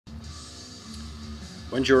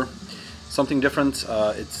Bonjour. Something different.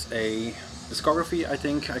 It's a discography, I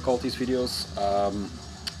think I called these videos.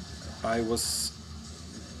 I was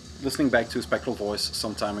listening back to Spectral Voice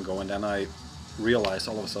some time ago, and then I realized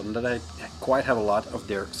all of a sudden that I quite have a lot of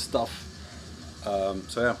their stuff.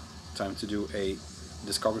 So yeah, time to do a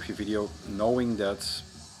discography video, knowing that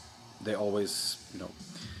they always,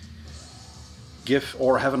 give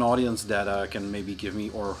or have an audience that can maybe give me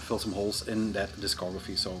or fill some holes in that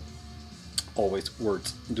discography. So always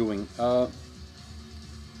worth doing. Come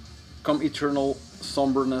Ethereal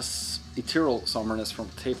Somberness from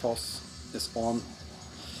Tepos is on.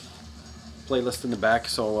 Playlist in the back.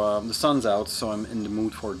 So the sun's out, so I'm in the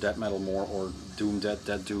mood for death metal more, or doom,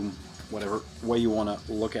 dead doom, whatever way you want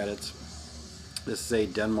to look at it. This is a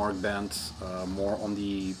Denmark band, more on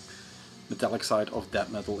the metallic side of death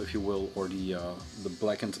metal, if you will, or the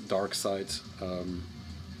black and dark side.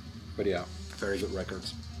 But yeah, very good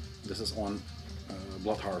records. This is on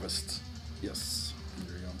Blood Harvest. Yes,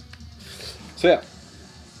 there you go. So yeah,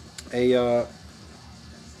 a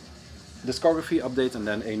discography update and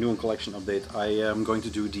then a new collection update. I am going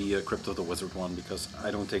to do the Crypt of the Wizard one because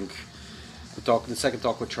I don't think the second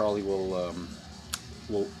talk with Charlie will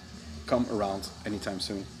come around anytime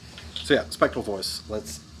soon. So yeah, Spectral Voice.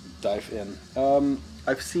 Let's dive in.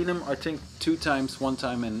 I've seen him, I think, 2 times. One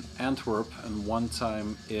time in Antwerp and one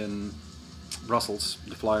time in Brussels.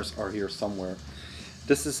 The flyers are here somewhere.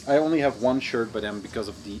 I only have one shirt by them because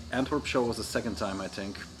of the Antwerp show was the second time, I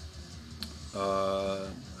think.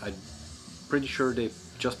 I'm pretty sure they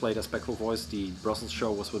just played a Spectral Voice. The Brussels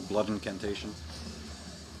show was with Blood Incantation.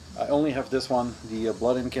 I only have this one, the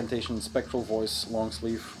Blood Incantation Spectral Voice long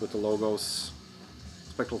sleeve with the logos.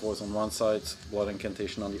 Spectral Voice on one side, Blood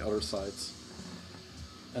Incantation on the other side.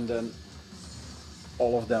 And then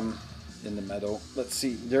all of them in the meadow. Let's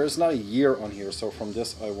see, there's not a year on here, so from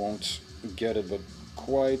this I won't get it, but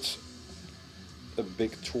quite a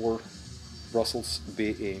big tour. Brussels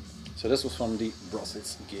BE. So this was from the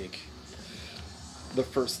Brussels gig. The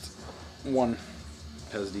first one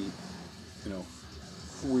has the,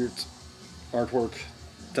 weird artwork,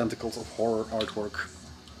 tentacles of horror artwork,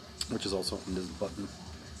 which is also in this button.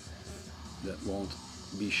 That won't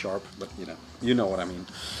be sharp, but you know what I mean.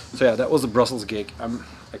 So yeah, that was the Brussels gig.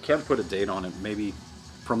 I can't put a date on it. Maybe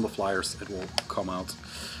from the flyers it will come out.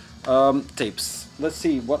 Tapes. Let's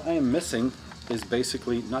see, what I am missing is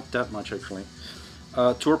basically not that much actually.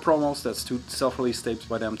 Tour promos, that's 2 self-release tapes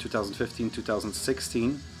by them, 2015,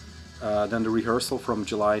 2016. Then the rehearsal from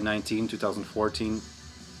July 19, 2014.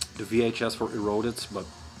 The VHS for Eroded, but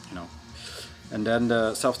and then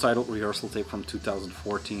the self-titled rehearsal tape from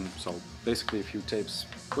 2014. So basically a few tapes,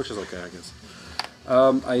 which is okay, I guess.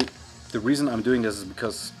 The reason I'm doing this is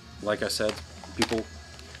because, like I said, people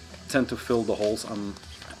tend to fill the holes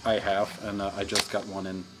I have, and I just got one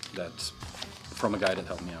in that from a guy that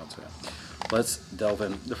helped me out. So yeah, let's delve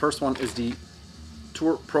in. The first one is the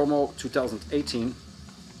Tour Promo 2018.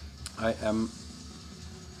 I'm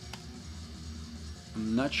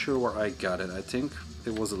not sure where I got it. I think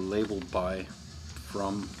it was a label buy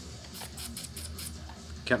from,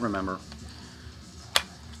 can't remember,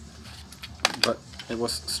 but it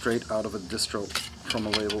was straight out of a distro from a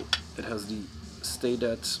label. It has the Stay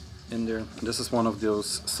Dead in there. This is one of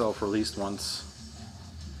those self-released ones.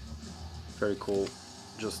 Very cool.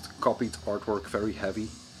 Just copied artwork, very heavy.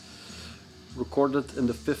 Recorded in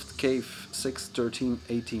the 5th Cave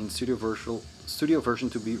 6/13/18 studio version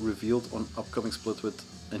to be revealed on upcoming split with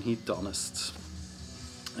An Hedonist.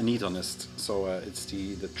 So it's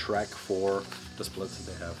the track for the split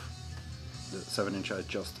they have. The 7-inch I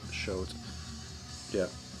just showed. Yeah,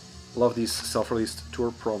 love these self-released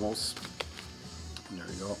tour promos. And there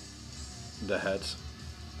you go. The head,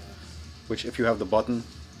 which if you have the button,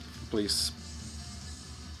 please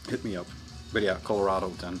hit me up. But yeah, Colorado,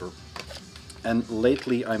 Denver. And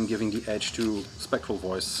lately I'm giving the edge to Spectral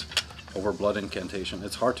Voice over Blood Incantation.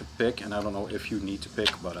 It's hard to pick, and I don't know if you need to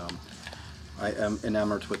pick, but I am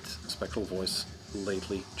enamored with Spectral Voice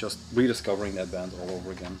lately, just rediscovering that band all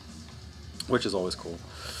over again, which is always cool.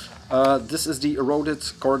 This is the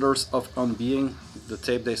Eroded Corridors of Unbeing, the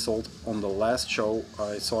tape they sold on the last show.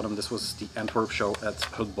 I saw them, this was the Antwerp show at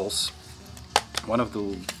Het Bos.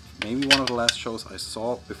 Maybe one of the last shows I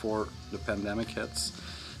saw before the pandemic hits.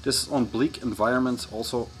 This is on Bleak Environment,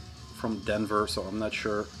 also from Denver, so I'm not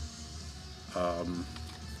sure. I'm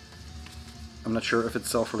not sure if it's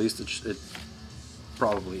self-released. It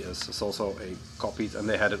probably is. It's also a copied, and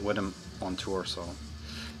they had it with him on tour. So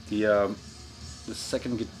the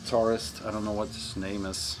second guitarist, I don't know what his name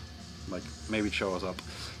is. Like, maybe it shows up.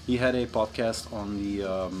 He had a podcast on the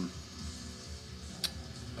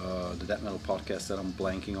the death metal podcast that I'm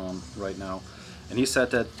blanking on right now, and he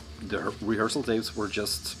said that the rehearsal tapes were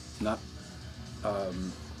just not.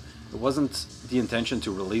 It wasn't the intention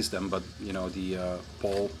to release them, but you know, the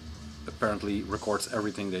Paul apparently records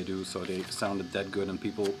everything they do, so they sounded that good, and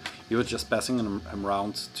he was just passing them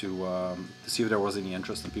around to see if there was any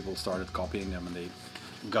interest, and people started copying them, and they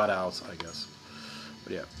got out, I guess.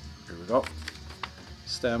 But yeah, here we go.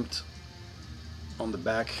 Stamped on the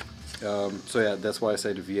back. So yeah, that's why I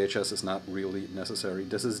say the VHS is not really necessary.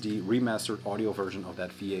 This is the remastered audio version of that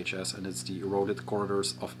VHS, and it's the Eroded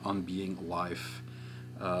Corridors of Unbeing Live,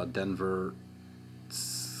 Denver,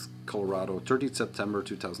 Colorado, 30th September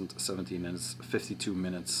 2017, and it's 52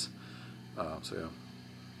 minutes. So yeah,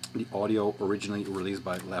 the audio originally released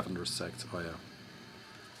by Lavender Sect. Oh yeah,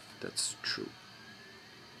 that's true.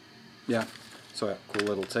 Yeah, so yeah, cool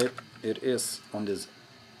little tape. It is on this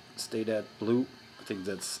Stay Dead blue. I think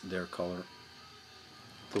that's their color.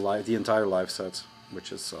 The entire live set,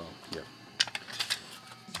 which is yeah,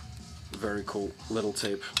 very cool little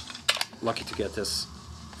tape. Lucky to get this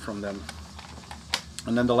from them.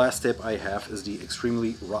 And then the last tape I have is the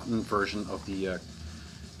extremely rotten version of the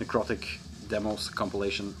Necrotic Demos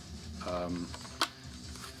compilation.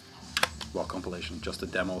 Well, compilation, just the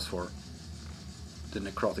demos for the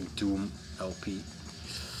Necrotic Doom LP.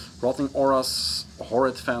 Rotting Auras,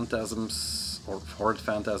 Horrid Phantasms, or Horrid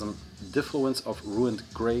Phantasm, Diffluence of Ruined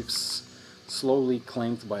Graves, Slowly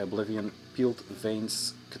Claimed by Oblivion, Peeled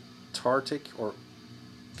Veins, Cathartic or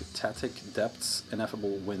Catatic Depths,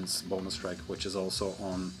 Ineffable Winds bonus track, which is also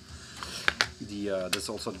on the, that's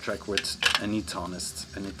also the track with Anitodonist,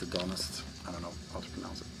 I don't know how to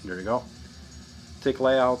pronounce it. There you go. Thick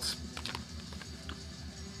layout,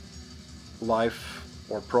 live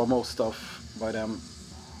or promo stuff by them,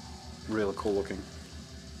 really cool looking.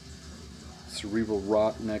 Cerebral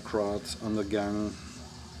Rot, Necrot, Undergang,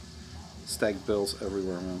 stacked bills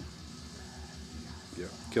everywhere, man. Yeah,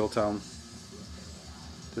 Killtown.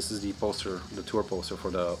 This is the poster, the tour poster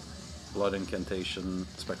for the Blood Incantation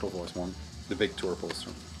Spectral Voice one, the big tour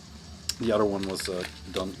poster. The other one was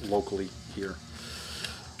done locally here,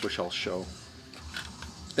 which I'll show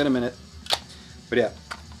in a minute. But yeah,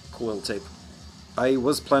 cool little tape. I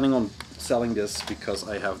was planning on selling this because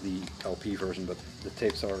I have the LP version, but the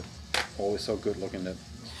tapes are always so good looking that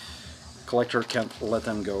collector can't let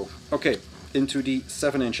them go. Okay, into the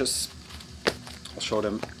 7 inches. I'll show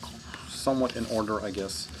them somewhat in order, I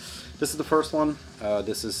guess. This is the first one.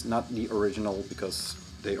 This is not the original because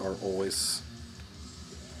they are always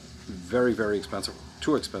very, very expensive.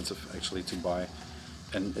 Too expensive, actually, to buy.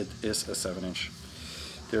 And it is a 7 inch.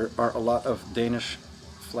 There are a lot of Danish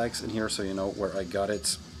flags in here, so you know where I got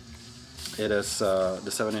it. It is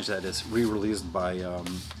the 7 inch that is re-released by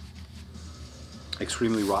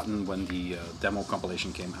Extremely Rotten when the demo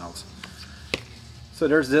compilation came out. So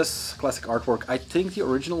there's this classic artwork. I think the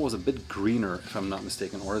original was a bit greener, if I'm not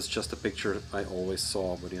mistaken, or it's just a picture I always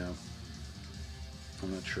saw, but yeah,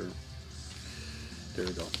 I'm not sure. There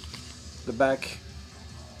you go. The back,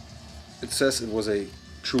 it says it was a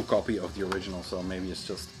true copy of the original, so maybe it's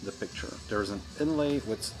just the picture. There's an inlay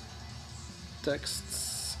with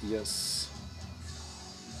texts, yes,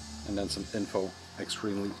 and then some info,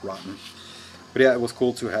 Extremely Rotten. But yeah, it was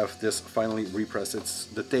cool to have this finally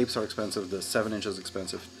repressed. The tapes are expensive, the 7 inches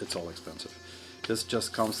expensive, it's all expensive. This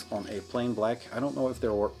just comes on a plain black. I don't know if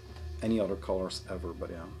there were any other colors ever, but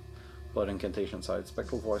yeah. Blood Incantation sides,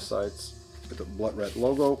 Spectral Voice sides, with the blood red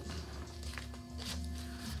logo.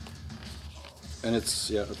 And it's,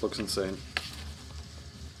 yeah, it looks insane.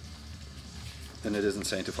 And it is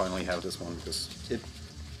insane to finally have this one, because it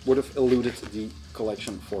would have eluded the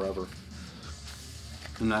collection forever.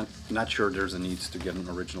 I'm not sure there's a need to get an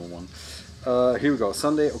original one. Here we go.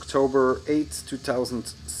 Sunday, October 8th,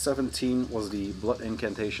 2017 was the Blood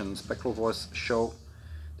Incantation Spectral Voice show.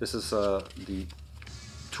 This is the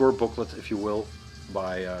tour booklet, if you will,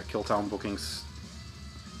 by Killtown Bookings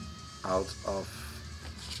out of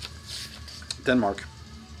Denmark.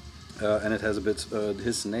 And it has a bit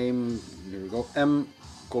his name, here we go, M.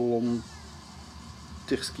 Kolomtirski,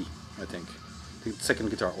 I think. The second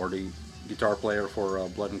guitar, or the guitar player for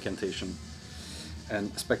Blood Incantation,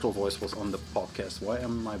 and Spectral Voice was on the podcast. Why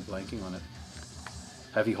am I blanking on it?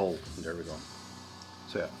 Heavy Hole, there we go.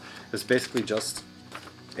 So yeah, it's basically just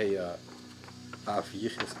a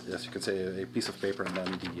A4, as you could say, a piece of paper, and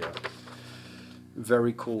then the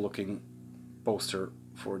very cool looking poster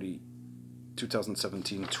for the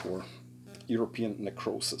 2017 tour, European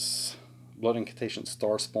Necrosis, Blood Incantation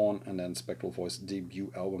Star Spawn, and then Spectral Voice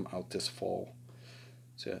debut album out this fall.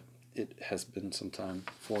 So yeah, it has been some time,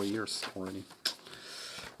 4 years already.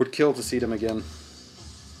 Would kill to see them again.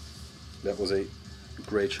 That was a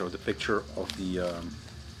great show. The picture of the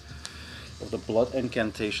Blood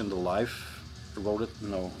Incantation, the live, wrote it?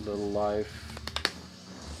 No, the live.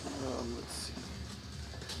 Let's see.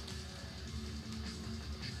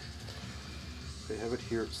 They have it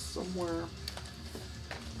here somewhere.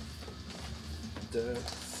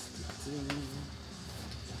 That's the thing.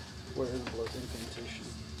 Where is Blood Incantation?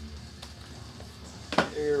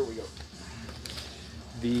 There we go.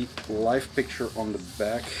 The live picture on the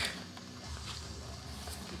back.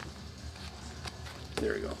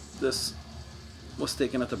 There you go. This was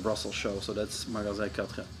taken at the Brussels show, so that's Magasin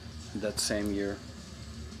 4 that same year.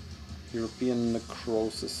 European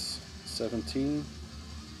Necrosis 17.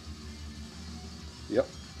 Yep,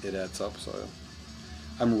 it adds up, so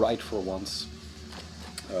I'm right for once.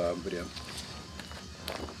 But yeah,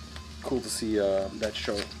 cool to see that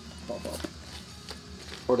show pop up,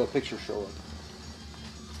 or that picture show up.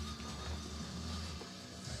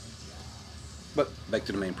 But back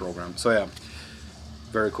to the main program. So yeah,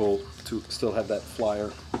 very cool to still have that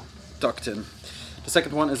flyer tucked in. The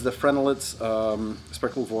second one is the Frenolets,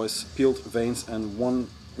 Spectral Voice, Peeled Veins, and Once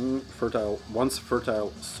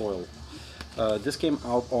Fertile Soil. This came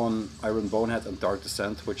out on Iron Bonehead and Dark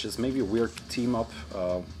Descent, which is maybe a weird team up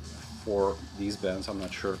for these bands. I'm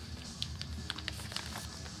not sure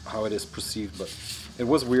how it is perceived, but it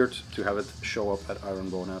was weird to have it show up at Iron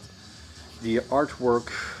Bonehead. The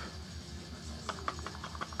artwork,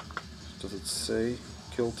 does it say?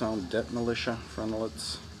 Killtown Dead Militia,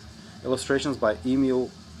 Frenolets. Illustrations by Emil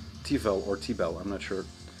Tivel, or Tibel, I'm not sure.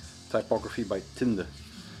 Typography by Tinde.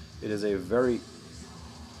 It is a very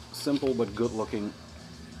simple but good looking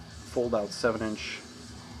fold out 7-inch.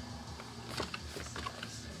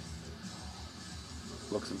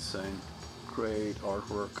 Looks insane. Great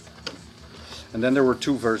artwork. And then there were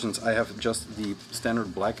two versions. I have just the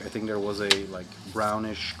standard black. I think there was a like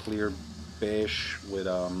brownish clear beige with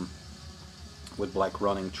black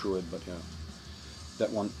running through it, but yeah, that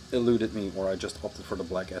one eluded me, or I just opted for the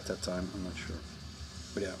black at that time, I'm not sure.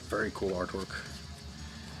 But yeah, very cool artwork.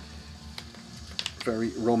 Very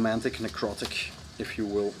romantic, necrotic, if you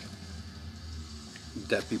will.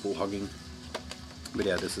 Dead people hugging. But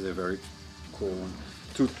yeah, this is a very cool one.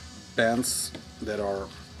 Two bands that are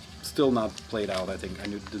still not played out, I think. I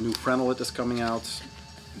knew the new Frenolet is coming out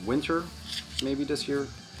winter, maybe this year.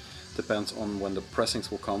 Depends on when the pressings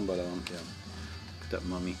will come, but yeah, that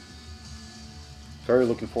mummy. Very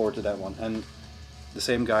looking forward to that one. And the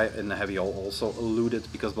same guy in the Heavy Hole also alluded,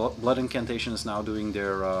 because Blood Incantation is now doing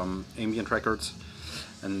their ambient records,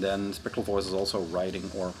 and then Spectral Voice is also writing,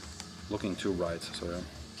 or looking to write, so yeah.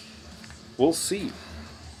 We'll see.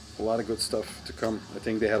 A lot of good stuff to come. I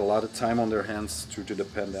think they had a lot of time on their hands due to the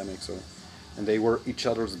pandemic, so, and they were each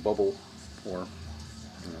other's bubble, or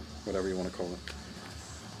you know, whatever you want to call it.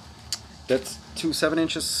 That's 2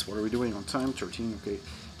 7-inches. What are we doing on time? 13, okay.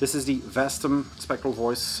 This is the Vastum Spectral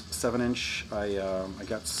Voice 7-inch. I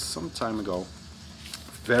got some time ago.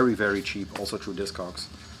 Very, very cheap, also through Discogs.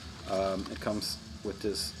 It comes with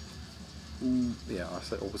this, yeah,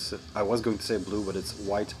 I was going to say blue, but it's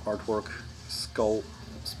white artwork, skull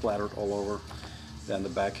splattered all over. Then the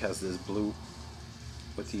back has this blue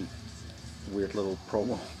with the weird little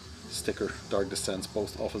promo sticker, Dark Descents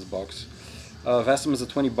post office box. Vastum is a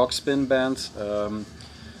 $20 spin band.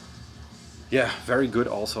 Yeah, very good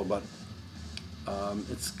also, but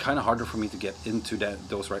it's kind of harder for me to get into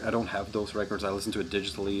those records. I don't have those records. I listen to it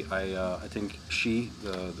digitally. I think she,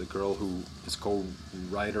 the girl who is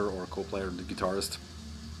co-writer or co-player, the guitarist,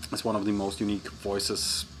 is one of the most unique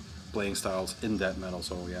voices, playing styles in death metal.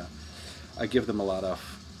 So yeah, I give them a lot of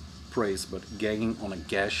praise. But Ganging on a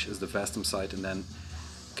Gash is the Vastum side, and then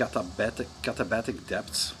Katabatic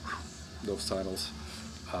Depths, those titles,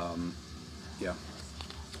 yeah,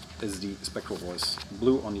 is the Spectral Voice.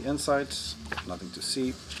 Blue on the inside, nothing to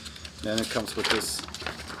see. Then it comes with this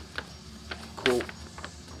cool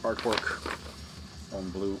artwork on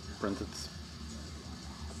blue printed.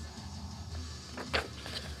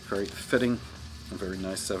 Very fitting, a very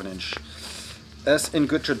nice 7-inch. As in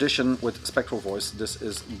good tradition with Spectral Voice, this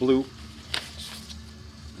is blue.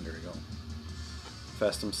 And there you go.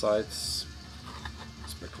 Vastum sides,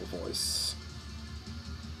 Spectral Voice.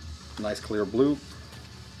 Nice clear blue,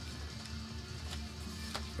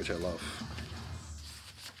 which I love.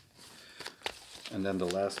 And then the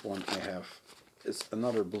last one I have is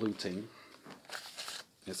another blue thing.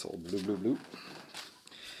 It's all blue, blue, blue.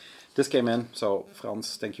 This came in, so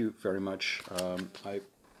Frans, thank you very much. I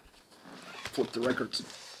flipped the records.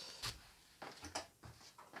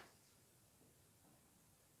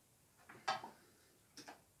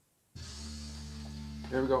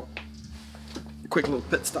 There we go. quick little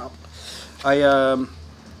pit stop. I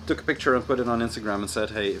took a picture and put it on Instagram and said,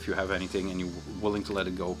 hey, if you have anything and you're willing to let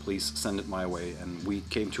it go, please send it my way. And we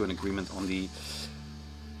came to an agreement on the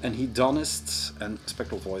Anhedonist and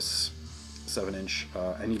Spectral Voice 7-inch.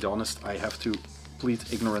 Anhedonist, I have to plead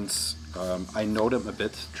ignorance. I know them a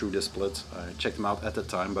bit through this split. I checked them out at the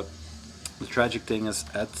time, but the tragic thing is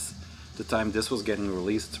at the time this was getting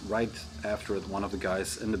released, right after it, one of the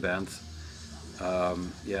guys in the band,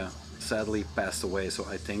 yeah, sadly passed away, so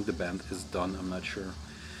I think the band is done, I'm not sure.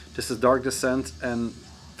 This is Dark Descent and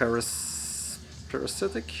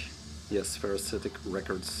Parasitic? Yes, Parasitic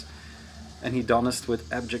Records. Anhedonist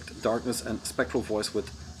with Abject Darkness and Spectral Voice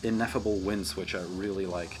with Ineffable Winds, which I really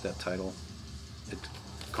like, that title. It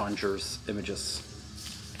conjures images.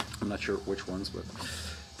 I'm not sure which ones, but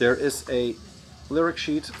there is a lyric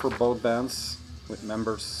sheet for both bands with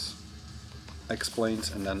members explained,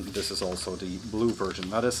 and then this is also the blue version.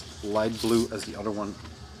 Not as light blue as the other one,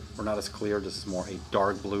 or not as clear. This is more a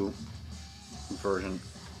dark blue version.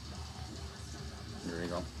 There you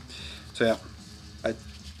go. So yeah, I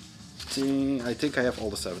think I have all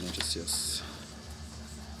the 7 inches, yes.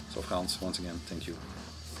 So Frans, once again, thank you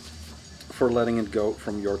for letting it go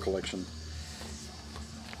from your collection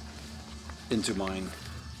into mine.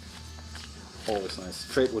 Always nice.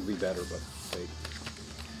 Trade would be better, but hey,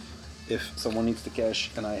 if someone needs the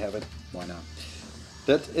cash and I have it, why not?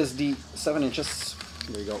 That is the 7 inches.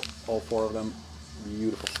 There you go, all 4 of them.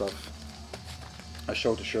 Beautiful stuff. I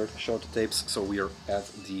showed the shirt, showed the tapes, so we are at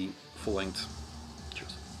the full length.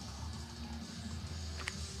 Cheers.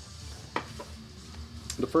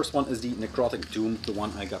 The first one is the Necrotic Doom, the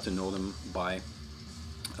one I got to know them by.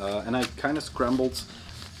 And I kind of scrambled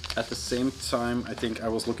at the same time. I think I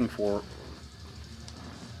was looking for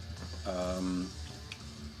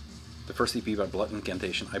the first EP by Blood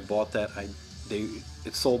Incantation. I bought that.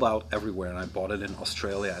 It sold out everywhere, and I bought it in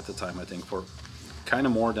Australia at the time, I think, for kind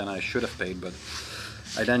of more than I should have paid, but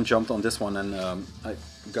I then jumped on this one, and I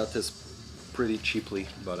got this pretty cheaply,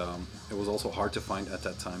 but it was also hard to find at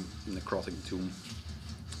that time. Necrotic Doom.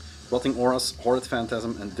 Rotting Auras, Horrid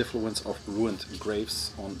Phantasm, and Diffluence of Ruined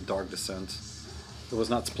Graves on Dark Descent. It was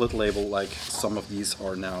not split label like some of these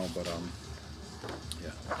are now, but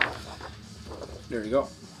yeah. There you go.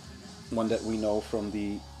 One that we know from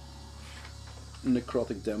the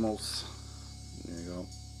Necrotic demos. There you go.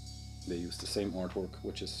 They use the same artwork,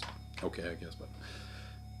 which is okay, I guess, but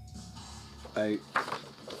I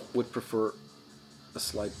would prefer a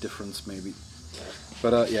slight difference maybe.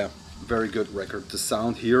 But yeah, very good record. The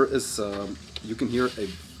sound here is, you can hear a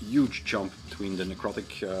huge jump between the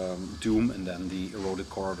Necrotic Doom and then the Eroded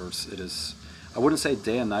Corridors. It is, I wouldn't say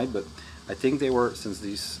day and night, but I think they were, since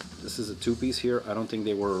this is a 2-piece here, I don't think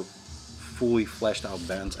they were fully fleshed out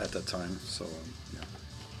bands at that time, so yeah.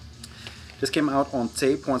 This came out on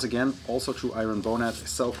tape once again, also through Iron Bonnet,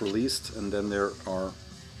 self-released, and then there are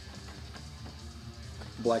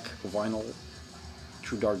black vinyl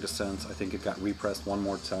through Dark Descent. I think it got repressed one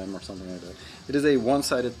more time or something like that. It is a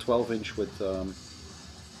one-sided 12-inch with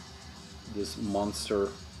this monster.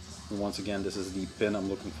 And once again, this is the pin I'm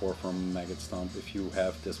looking for from Maggot Stomp. If you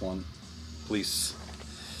have this one, please,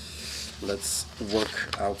 let's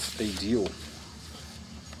work out a deal,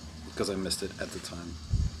 because I missed it at the time,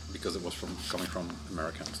 because it was coming from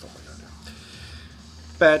America and stuff like that. Yeah.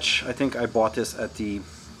 Patch, I think I bought this at the,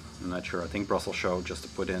 I'm not sure, I think Brussels show, just to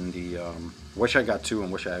put in the, wish I got 2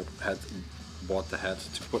 and wish I had bought the hat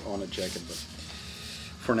to put on a jacket, but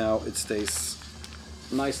for now it stays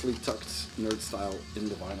nicely tucked, nerd style, in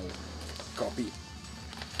the vinyl copy.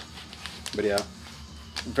 But yeah,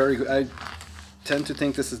 very good. I tend to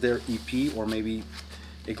think this is their EP, or maybe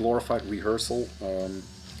a glorified rehearsal,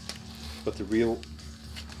 but the real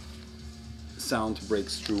sound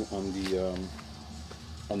breaks through on the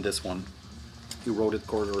on this one, Eroded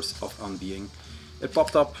Corridors of Unbeing. It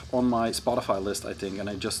popped up on my Spotify list, I think, and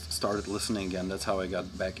I just started listening again. That's how I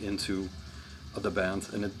got back into the band,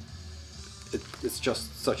 and it's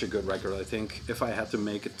just such a good record. I think if I had to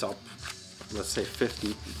make a top, let's say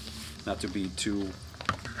 50, not to be too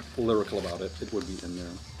lyrical about it, it would be in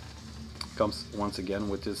there. Comes once again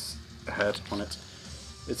with this head on it.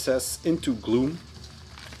 It says Into Gloom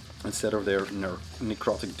instead of their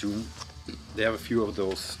Necrotic Doom. They have a few of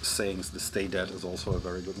those sayings. The Stay Dead is also a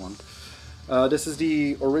very good one. This is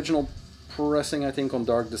the original pressing, I think, on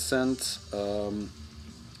Dark Descent.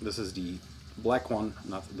 This is the black one,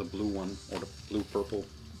 not the blue one, or the blue-purple.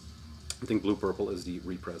 I think blue-purple is the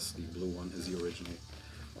repress, the blue one is the original,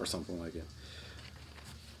 or something like it.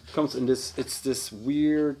 Comes in this, it's this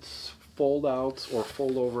weird fold out or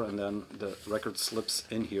fold over, and then the record slips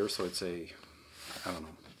in here, so it's a, I don't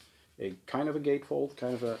know. a kind of a gatefold,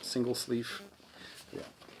 kind of a single sleeve. Yeah,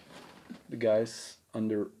 the guys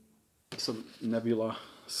under some nebula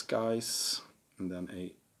skies, and then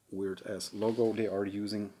a weird ass logo they are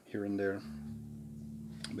using here and there.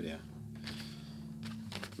 But yeah,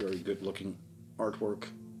 very good looking artwork.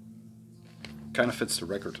 Kind of fits the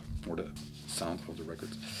record, or the sound of the record.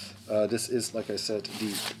 This is, like I said,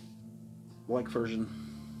 the black version.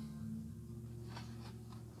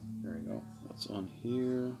 There you go. What's on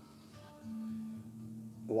here?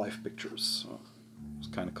 Live pictures. So it's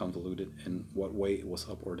kind of convoluted in what way it was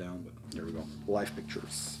up or down, but there we go. Live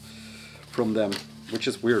pictures from them, which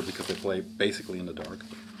is weird because they play basically in the dark.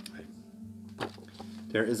 Hey.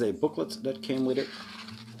 There is a booklet that came with it,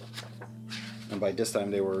 and by this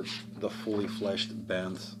time they were the fully fleshed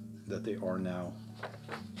band that they are now.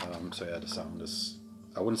 So yeah, the sound is,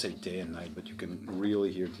 I wouldn't say day and night, but you can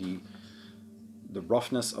really hear the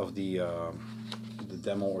roughness of the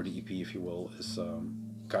demo, or the EP, if you will, is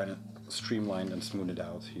kind of streamlined and smoothed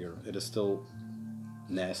out here. It is still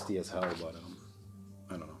nasty as hell, but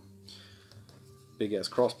I don't know. Big ass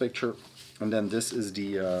cross picture. And then this is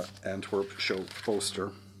the Antwerp show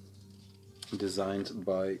poster, designed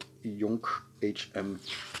by Jonk HM,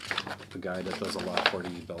 the guy that does a lot for the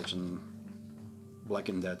Belgian Black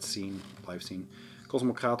and Dead scene, live scene.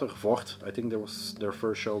 Cosmocrator, Vocht, I think that was their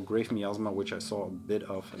first show. Grave Miasma, which I saw a bit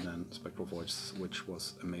of, and then Spectral Voice, which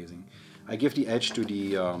was amazing. I give the edge to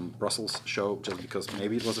the Brussels show just because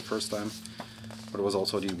maybe it was the first time, but it was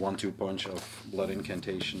also the 1-2 punch of Blood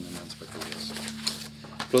Incantation and then Spectral Voice.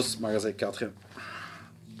 Plus Magasin 4.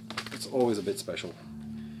 It's always a bit special.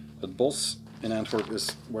 But Bos in Antwerp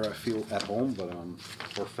is where I feel at home, but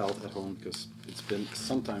or felt at home, because it's been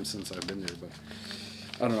some time since I've been there. But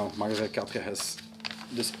I don't know, Magasin 4 has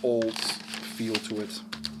this old feel to it.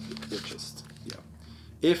 It just, yeah.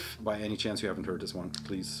 If by any chance you haven't heard this one,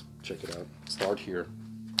 please check it out. Start here.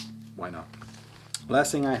 Why not?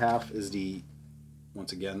 Last thing I have is the,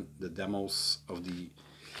 once again, the demos of the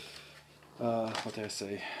what did I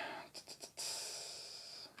say?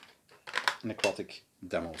 Necrotic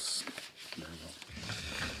demos. There you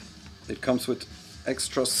go. It comes with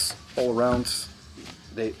extras all around.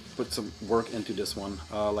 They put some work into this one.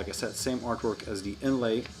 Like I said, same artwork as the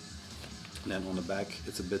inlay. And then on the back,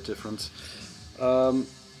 it's a bit different.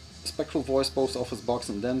 Spectral Voice post office box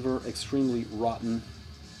in Denver, extremely rotten.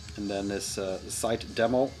 And then this site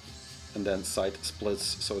demo, and then site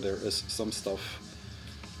splits. So there is some stuff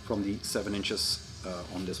from the 7 inches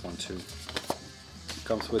on this one too. It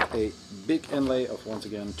comes with a big inlay of, once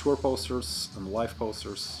again, tour posters and live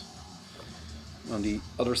posters. On the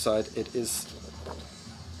other side, it is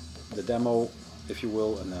the demo, if you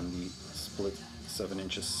will, and then the split 7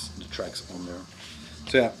 inches, the tracks on there.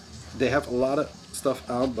 So yeah, they have a lot of stuff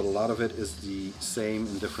out, but a lot of it is the same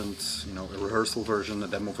in different, you know, a rehearsal version, a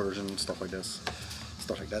demo version, stuff like this,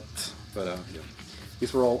 stuff like that. But yeah,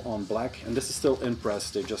 these were all on black, and this is still in press.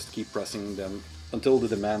 They just keep pressing them until the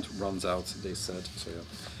demand runs out, they said. So yeah,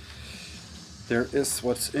 there is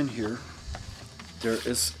what's in here. There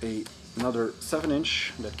is another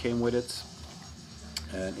 7-inch that came with it,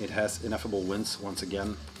 and it has Ineffable Winds once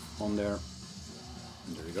again on there.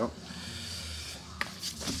 And there you go.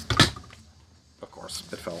 Of course,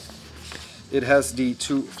 it fell. It has the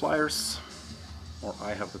 2 flyers, or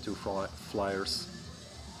I have the 2 flyers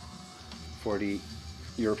for the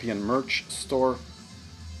European merch store.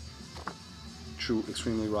 True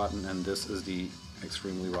Extremely Rotten, and this is the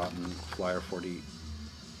Extremely Rotten flyer for the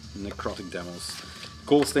Necrotic demos.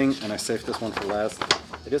 Coolest thing, and I saved this one for last.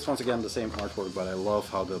 It is once again the same artwork, but I love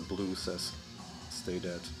how the blue says "Stay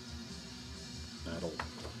Dead" metal.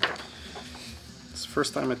 It's the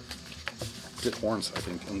first time I did horns, I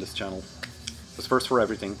think, on this channel. It's first for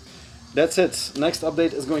everything. That's it. Next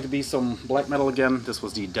update is going to be some black metal again. This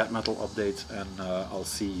was the death metal update, and I'll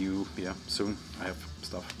see you soon. I have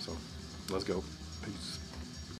stuff, so let's go. Peace.